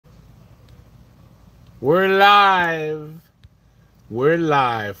We're live. We're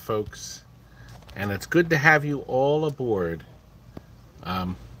live, folks. And it's good to have you all aboard.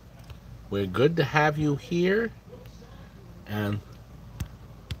 We're good to have you here. And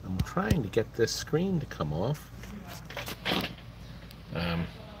I'm trying to get this screen to come off.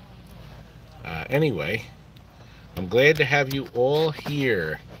 Anyway, I'm glad to have you all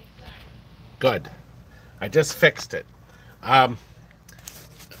here. Good. I just fixed it.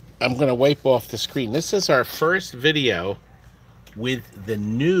 I'm going to wipe off the screen. This is our first video with the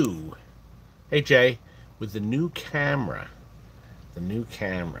new, hey Jay, with the new camera. The new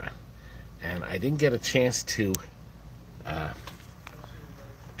camera. And I didn't get a chance to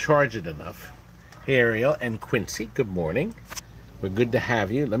charge it enough. Hey Ariel and Quincy, good morning. We're good to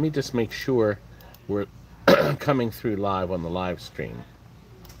have you. Let me just make sure we're coming through live on the live stream.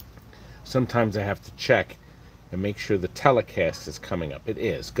 Sometimes I have to check and make sure the telecast is coming up. It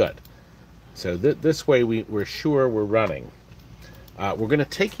is. Good. So this way we're sure we're running. We're going to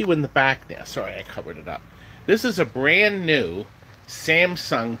take you in the back now. Sorry, I covered it up. This is a brand new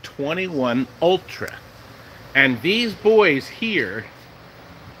Samsung 21 Ultra. And these boys here,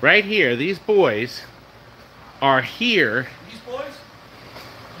 right here, these boys are here. These boys?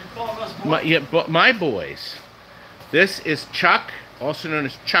 You're calling us boys? My boys. This is Chuck, also known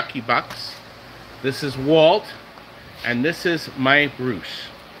as Chucky Bucks. This is Walt. And this is my Bruce.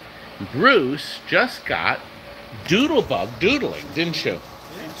 Bruce just got Doodle Bug doodling, didn't you?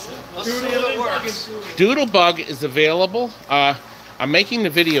 Doodle Bug is available. I'm making the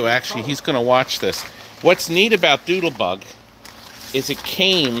video, actually. He's going to watch this. What's neat about Doodle Bug is it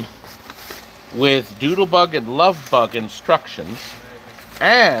came with Doodle Bug and Love Bug instructions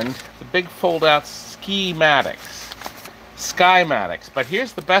and the big fold-out schematics, skymatics. But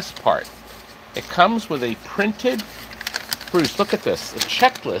here's the best part. It comes with a printed, Bruce, look at this, a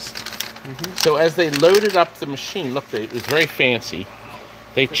checklist. So as they loaded up the machine, look, it was very fancy.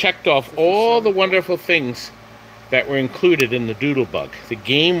 They checked off all the wonderful things that were included in the Doodle Bug. The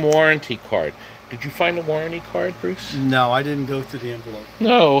game warranty card. Did you find a warranty card, Bruce? No, I didn't go through the envelope.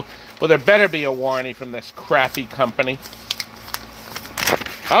 No. Well, there better be a warranty from this crappy company.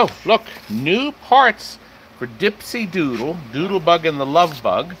 Oh, look, new parts for Dipsy Doodle, Doodle Bug and the Love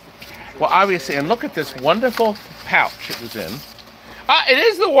Bug. Well, obviously, and look at this wonderful pouch it was in. Ah, it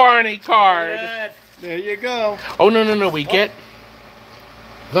is the warranty card. Yeah, there you go. Oh, no, we get,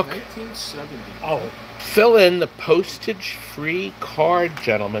 look. 1970. Oh. Fill in the postage-free card,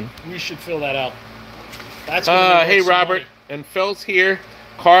 gentlemen. We should fill that out. That's hey, Robert, and Phil's here.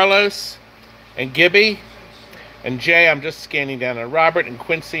 Carlos, and Gibby, and Jay. I'm just scanning down. And Robert, and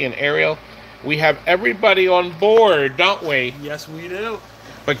Quincy, and Ariel. We have everybody on board, don't we? Yes, we do.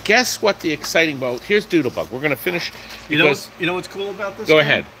 But guess what the exciting about? Here's Doodle Bug. We're going to finish. You know what's cool about this? Go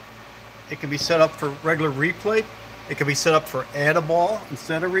ahead. It can be set up for regular replay. It can be set up for add a ball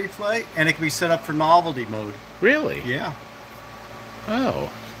instead of replay, and it can be set up for novelty mode. Really? Yeah.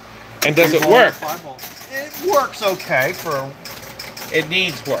 Oh. And does it work? It works okay for. It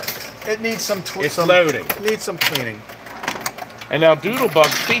needs work. It needs some. It's loading. It needs some cleaning. And now Doodle Bug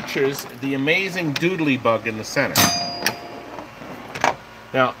features the amazing Doodly Bug in the center.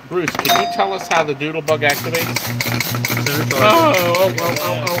 Now, Bruce, can you tell us how the Doodle Bug activates? Oh.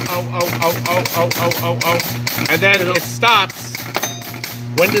 And then it stops.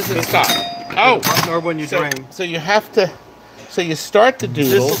 When does it stop? Oh. Or when you drain. So you have to, so you start the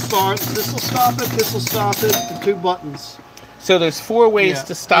doodle. This will stop it, this will stop it, the two buttons. So there's 4 ways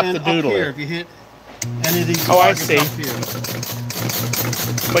to stop the doodle. Up here, if you hit any of these I buttons see. up here.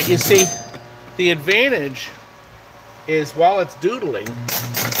 But you see, the advantage is while it's doodling,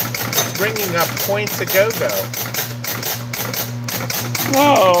 it's bringing up points a go-go.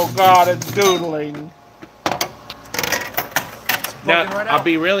 Oh God, it's doodling. Now, I'll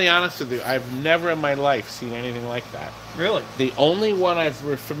be really honest with you. I've never in my life seen anything like that. Really? The only one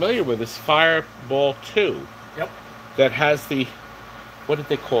we're familiar with is Fireball 2. Yep. That has the, what did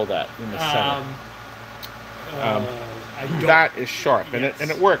they call that in the center? That is sharp, yes.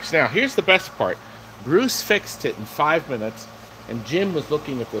 and it works. Now, here's the best part. Bruce fixed it in 5 minutes, and Jim was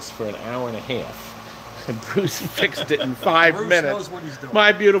looking at this for an hour and a half. And Bruce fixed it in 5 Bruce minutes. knows what he's doing.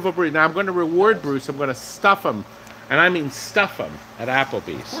 My beautiful Bruce. Now, I'm going to reward Bruce. I'm going to stuff him, and I mean stuff him, at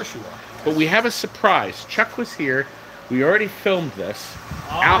Applebee's. Of course you are. But we have a surprise. Chuck was here. We already filmed this.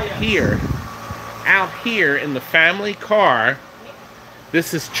 Out here in the family car.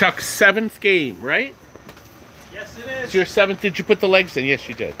 This is Chuck's 7th game, right? Yes, it is. It's your 7th. Did you put the legs in? Yes,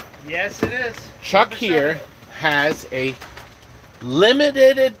 you did. Yes, it is. Chuck here has a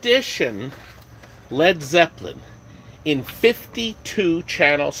limited edition Led Zeppelin in 52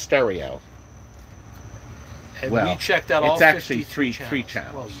 channel stereo. And Well, we checked out all it's actually 53 three channels.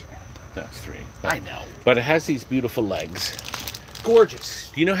 channels. Well, That's 3. I know. But it has these beautiful legs.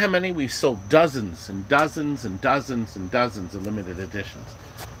 Gorgeous. Do you know how many? We've sold dozens and dozens and dozens and dozens of limited editions.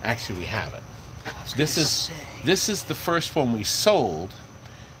 Actually, we haven't. This is the first one we sold,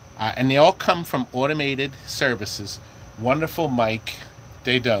 and they all come from Automated Services. Wonderful Mike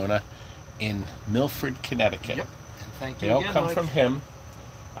Daytona in Milford, Connecticut. Yep. And thank you They all again, come Mike. from him.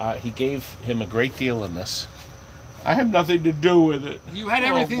 He gave him a great deal in this. I have nothing to do with it. You had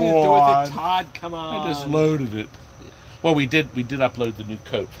everything to do God. with it, Todd. Come on. I just loaded it. Well, we did upload the new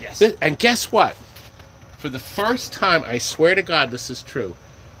coat. Yes. And guess what? For the first time, I swear to God this is true,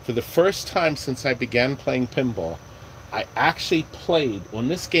 for the first time since I began playing pinball, I actually played, on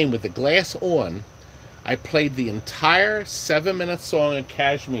this game with the glass on, I played the entire 7-minute song of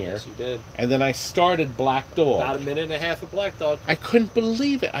Kashmir. Yes, you did. And then I started Black Dog. About a minute and a half of Black Dog. I couldn't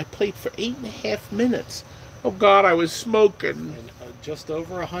believe it. I played for 8.5 minutes. Oh God, I was smoking. And just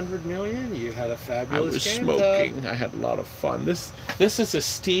over 100 million. You had a I fabulous was game. smoking. I had a lot of fun. This is a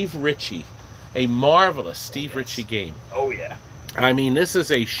Steve Ritchie, a marvelous Steve Ritchie game. Oh yeah. I mean, this is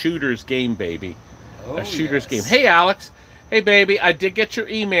a shooter's game, baby. Oh, A shooter's yes. game. Hey, Alex. Hey, baby. I did get your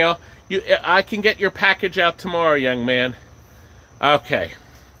email. I can get your package out tomorrow, young man. Okay.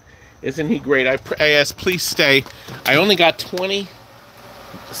 Isn't he great? I asked, please stay. I only got 20.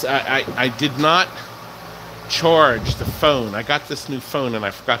 I did not charge the phone. I got this new phone and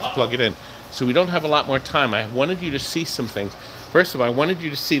I forgot to plug it in. So we don't have a lot more time. I wanted you to see some things. First of all, I wanted you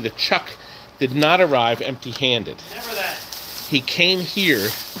to see that Chuck did not arrive empty-handed. Never that. He came here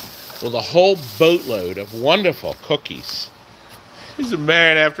with a whole boatload of wonderful cookies. He's a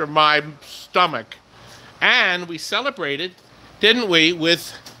man after my stomach. And we celebrated, didn't we,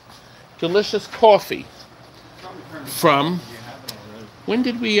 with delicious coffee from, when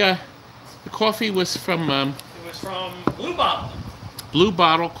did we, the coffee was from, It was from Blue Bottle. Blue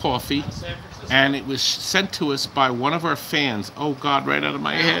Bottle Coffee, San Francisco. and it was sent to us by one of our fans. Oh God, right out of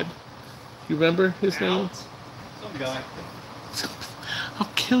my head. You remember his name? Some guy. I'll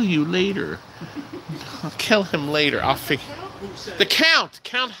kill you later. I'll kill him later. I'll figure. The Count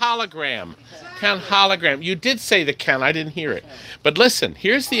Hologram. Count Hologram. You did say the Count. I didn't hear it. But listen,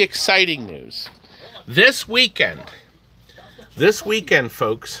 here's the exciting news. This weekend,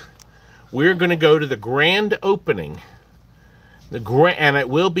 folks, we're going to go to the grand opening. And it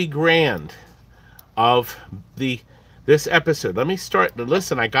will be grand of this episode. Let me start.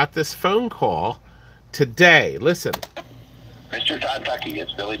 Listen, I got this phone call today. Listen. Mr. Todd Tucky,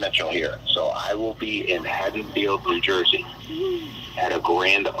 it's Billy Mitchell here. So I will be in Haddonfield, New Jersey at a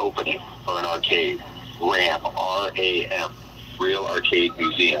grand opening for an arcade. RAM, R-A-M, Real Arcade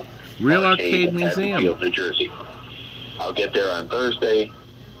Museum. Real Arcade in Museum. Haddonfield, New Jersey. I'll get there on Thursday.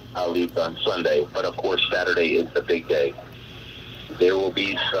 I'll leave on Sunday. But of course, Saturday is the big day. There will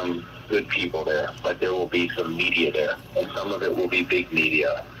be some good people there, but there will be some media there. And some of it will be big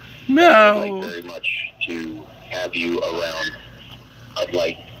media. No. I'd like very much to have you around. I'd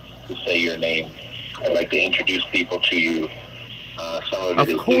like to say your name. I'd like to introduce people to you. Some of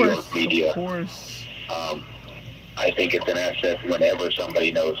it is New York media. Of course. I think it's an asset whenever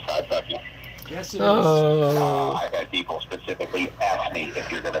somebody knows Todd Tucky. Yes, it is. Oh. I've had people specifically ask me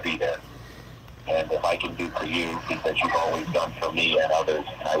if you're going to be there. And if I can do for you, because you've always done for me and others,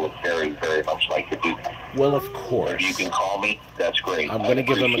 I would very, very much like to do that. Well, of course. If you can call me, that's great. I'm going to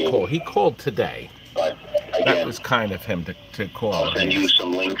give him a call. He called today. But That again, was kind of him to call. I'll send you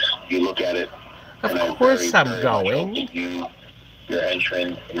some links. You look at it. Of and I course very, I'm very much going. hope that you, your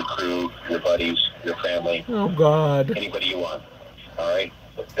entrant, your crew, your buddies, your family, Oh, God. anybody you want. All right?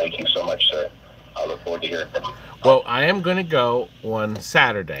 Thank you so much, sir. I look forward to hearing from you. Well, I am going to go on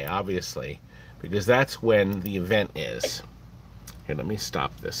Saturday, obviously, because that's when the event is. Here, let me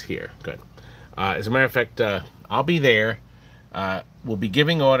stop this here. Good. As a matter of fact, I'll be there. We'll be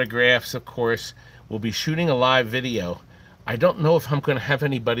giving autographs, of course. We'll be shooting a live video. I don't know if I'm going to have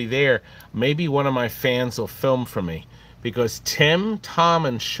anybody there. Maybe one of my fans will film for me, because Tim, Tom,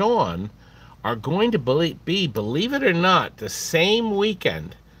 and Sean are going to be, believe it or not, the same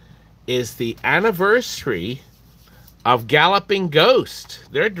weekend is the anniversary of Galloping Ghost.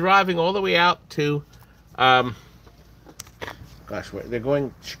 They're driving all the way out to, they're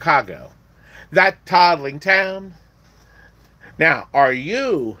going Chicago. That toddling town. Now, are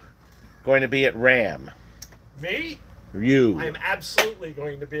you going to be at RAM? Me? You. I am absolutely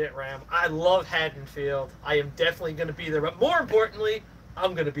going to be at RAM. I love Haddonfield. I am definitely going to be there. But more importantly,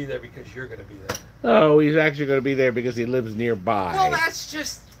 I'm going to be there because you're going to be there. Oh, he's actually going to be there because he lives nearby. Well, that's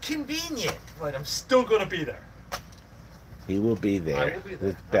just convenient. But I'm still going to be there. He will be I there will be there.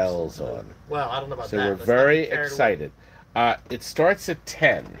 with bells on. Well, I don't know about So that. we're Let's not very get carried away. excited. It starts at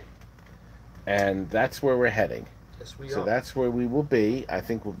 10, and that's where we're heading. Yes, we So are. that's where we will be. I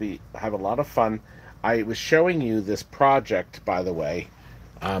think we'll have a lot of fun. I was showing you this project, by the way.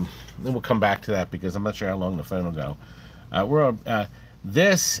 Then we'll come back to that because I'm not sure how long the phone will go.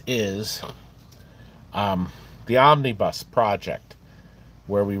 This is the Omnibus project,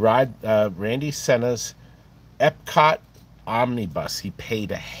 where we ride Randy Senna's Epcot Omnibus. He paid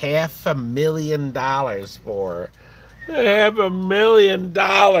 $500,000 for.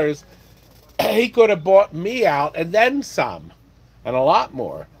 $500,000. He could have bought me out and then some, and a lot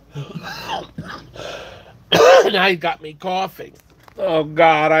more. Now he got me coughing. Oh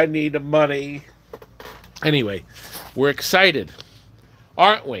God, I need the money. Anyway, we're excited,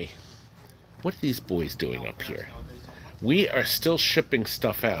 aren't we? What are these boys doing up here? We are still shipping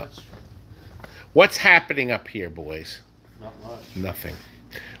stuff out. What's happening up here, boys? Not much. Nothing.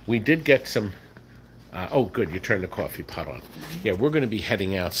 We did get some. Oh, good. You turned the coffee pot on. Yeah, we're going to be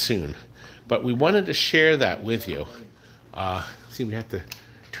heading out soon. But we wanted to share that with you. See, we have to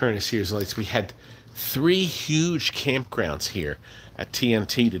turn a series of lights. We had 3 huge campgrounds here at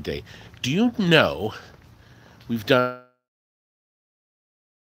TNT today. Do you know we've done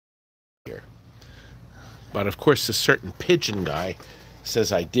here? But of course, a certain pigeon guy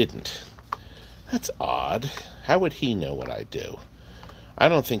says I didn't. That's odd. How would he know what I do? I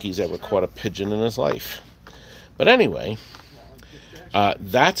don't think he's ever caught a pigeon in his life. But anyway,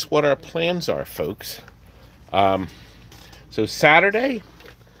 that's what our plans are, folks. So Saturday,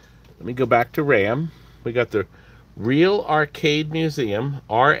 let me go back to RAM. We got the Real Arcade Museum,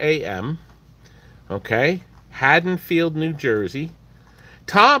 RAM, okay? Haddonfield, New Jersey.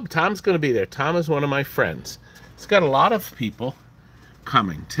 Tom's going to be there. Tom is one of my friends. It's got a lot of people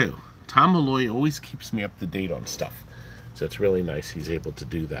coming, too. Tom Malloy always keeps me up to date on stuff. So it's really nice he's able to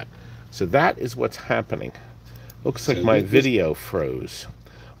do that. So that is what's happening. Looks like my video froze.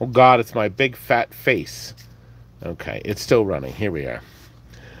 Oh God, it's my big fat face. Okay, it's still running. Here we are.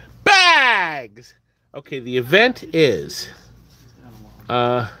 Bags! Okay, the event is...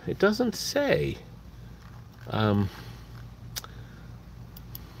 it doesn't say.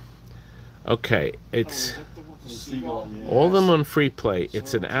 Okay, it's... all of them on free play.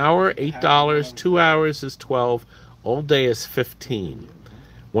 It's an hour, $8. 2 hours is $12. All day is $15.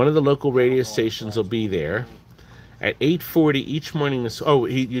 One of the local radio stations will be there. At 8:40 each morning,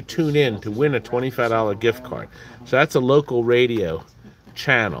 you tune in to win a $25 gift card. So that's a local radio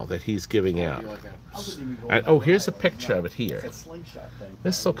channel that he's giving out. And, oh, here's a picture of it here.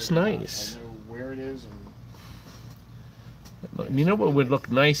 This looks nice. You know what would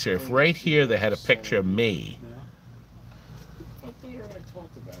look nicer? If right here they had a picture of me.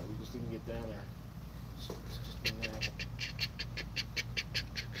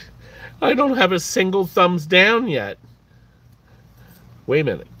 I don't have a single thumbs down yet. Wait a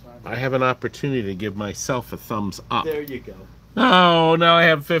minute. I have an opportunity to give myself a thumbs up. There you go. Oh, now I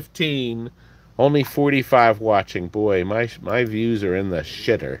have 15. Only 45 watching. Boy, my views are in the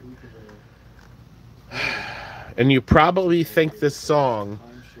shitter. And you probably think this song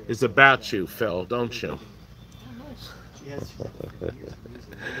is about you, Phil, don't you?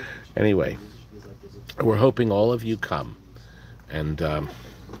 Anyway, we're hoping all of you come. And, the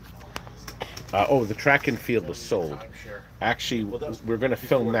track and field is sold. Actually, we're going to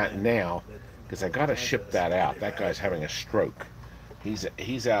film that now because I got to ship that out. That guy's having a stroke.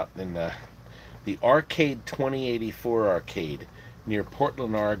 He's out in the Arcade 2084 arcade near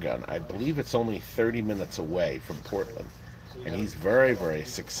Portland, Oregon. I believe it's only 30 minutes away from Portland. And he's very, very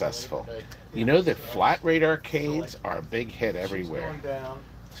successful. You know that flat rate arcades are a big hit everywhere.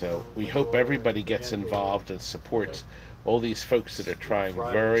 So we hope everybody gets involved and supports all these folks that are trying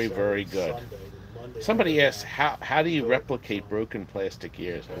very, very good. Somebody asked, how do you replicate broken plastic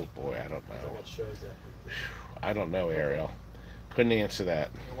gears? Oh boy, I don't know. I don't know, Ariel. Couldn't answer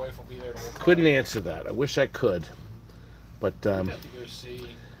that. Couldn't answer that. I wish I could. But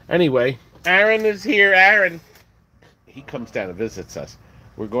anyway, Aaron is here. Aaron. He comes down and visits us.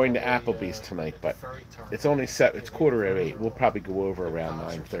 We're going to Applebee's tonight, but it's only set. It's 7:45. We'll probably go over around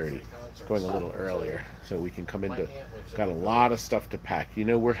 9:30. Going a little earlier so we can come into. Got a lot of stuff to pack. You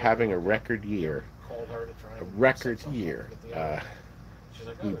know, we're having a record year. A record year.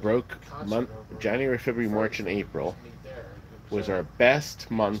 We broke January, February, March, and April was our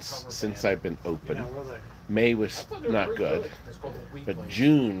best months since I've been open. May was not good, but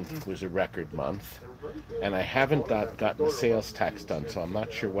June was a record month, and I haven't gotten the sales tax done, so I'm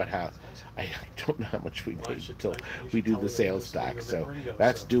not sure I don't know how much we paid until we do the sales tax. So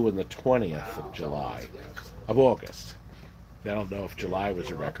that's due on the 20th of August. I don't know if July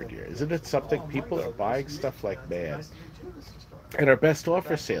was a record year. Isn't it something? People are buying stuff like mad. And our best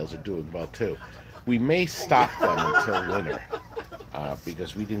offer sales are doing well too. We may stop them until winter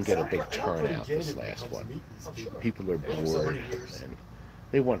because we didn't get a big turnout this last one. People are bored and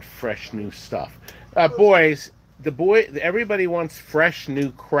they want fresh new stuff. Boys, everybody wants fresh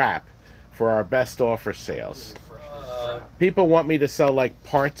new crap for our best offer sales. People want me to sell like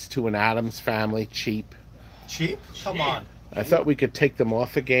parts to an Addams Family cheap. Cheap? Come on. I thought we could take them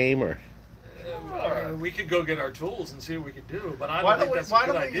off the game, or we could go get our tools and see what we could do, but I don't think that's a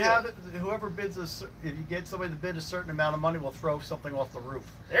good idea. Have it, whoever bids if you get somebody to bid a certain amount of money, we'll throw something off the roof.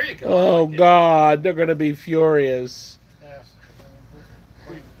 There you go. Oh God, they're gonna be furious.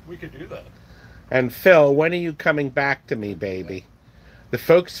 We could do that. And Phil, when are you coming back to me, baby? The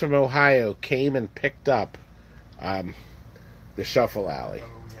folks from Ohio came and picked up the Shuffle Alley.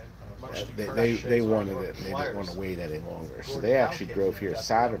 They wanted it, and they didn't want to wait any longer. So they actually drove here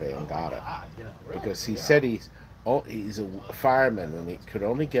Saturday and got it. Because he said he's a fireman and he could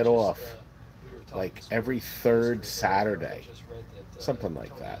only get off like every third Saturday. Something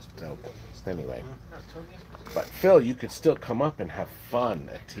like that. So anyway. But Phil, you could still come up and have fun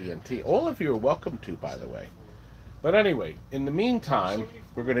at TNT. All of you are welcome to, by the way. But anyway, in the meantime,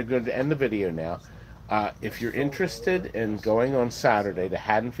 we're going to go to end the video now. If you're interested in going on Saturday to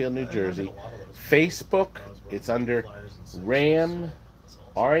Haddonfield, New Jersey, Facebook, it's under RAM,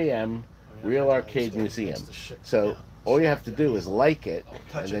 Real Arcade Museum. So all you have to do is like it,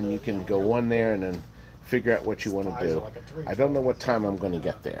 and then you can go on there and then figure out what you want to do. I don't know what time I'm going to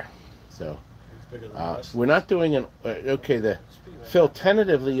get there. So we're not doing an... Phil,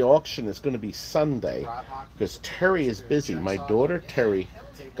 tentatively, the auction is going to be Sunday because Terry is busy. My daughter, Terry,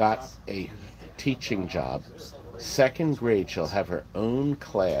 got a teaching job. 2nd grade, she'll have her own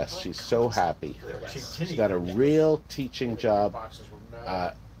class. She's so happy. She's got a real teaching job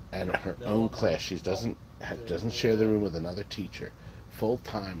and her own class. She doesn't share the room with another teacher. Full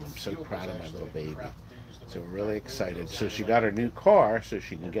time. I'm so proud of my little baby. So we're really excited. So she got her new car so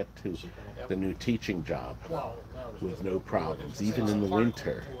she can get to the new teaching job with no problems. Even in the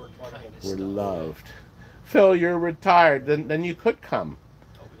winter, we're loved. Phil, you're retired. Then you could come.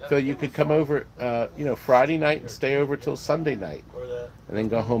 So you could come over, Friday night and stay over till Sunday night, and then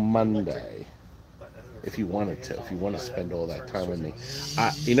go home Monday, if you wanted to. If you want to spend all that time with me,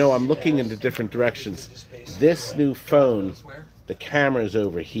 I'm looking into different directions. This new phone, the camera's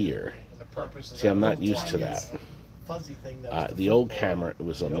over here. See, I'm not used to that. The old camera, it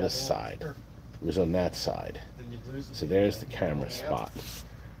was on this side. It was on that side. So there's the camera spot.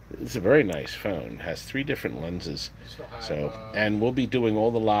 It's a very nice phone. It has 3 different lenses. And we'll be doing all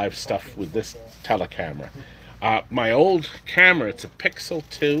the live stuff with this telecamera. My old camera, it's a Pixel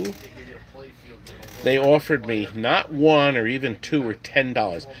 2. They offered me not 1 or even 2 or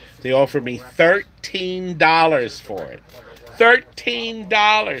 $10. They offered me $13 for it.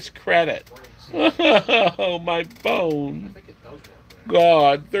 $13 credit. Oh, my bone.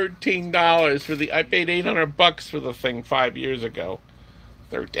 God, $13 for I paid $800 for the thing 5 years ago.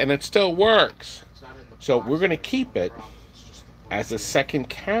 And it still works. So we're going to keep it as a second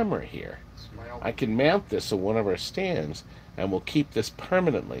camera here. I can mount this on one of our stands, and we'll keep this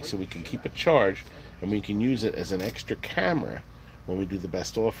permanently so we can keep it charged, and we can use it as an extra camera when we do the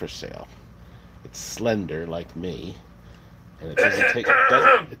best offer sale. It's slender like me, and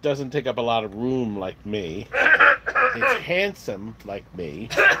it doesn't take up a lot of room like me. It's handsome like me.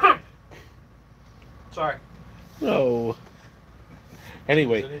 Sorry. No.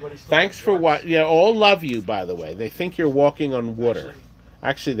 Anyway, thanks for what. Yeah, all love you, by the way. They think you're walking on water.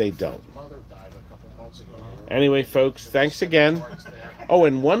 Actually, they don't. Anyway, folks, thanks again. Oh,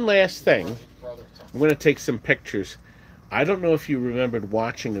 and one last thing. I'm going to take some pictures. I don't know if you remembered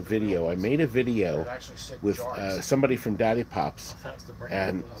watching a video. I made a video with somebody from Daddy Pops,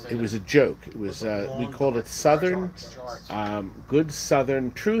 and it was a joke. It was we called it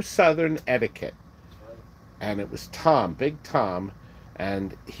True Southern Etiquette, and it was Tom, Big Tom.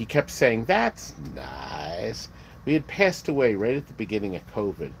 And he kept saying, "That's nice." We had passed away right at the beginning of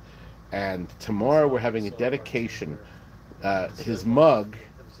COVID. And tomorrow we're having a dedication. His mug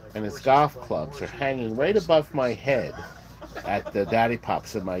and his golf clubs are hanging right above my head at the Daddy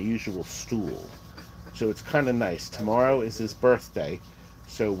Pops in my usual stool. So it's kind of nice. Tomorrow is his birthday.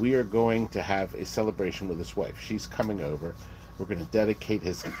 So we are going to have a celebration with his wife. She's coming over. We're going to dedicate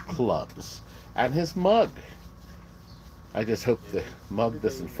his clubs and his mug. I just hope the mug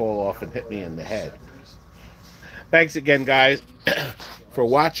doesn't fall off and hit me in the head. Thanks again, guys, for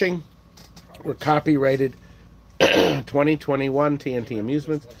watching. We're copyrighted 2021 TNT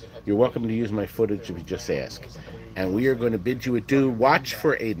Amusements. You're welcome to use my footage if you just ask. And we are going to bid you adieu. Watch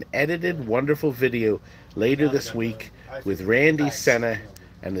for an edited, wonderful video later this week with Randy Senna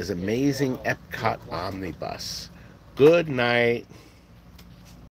and his amazing Epcot Omnibus. Good night.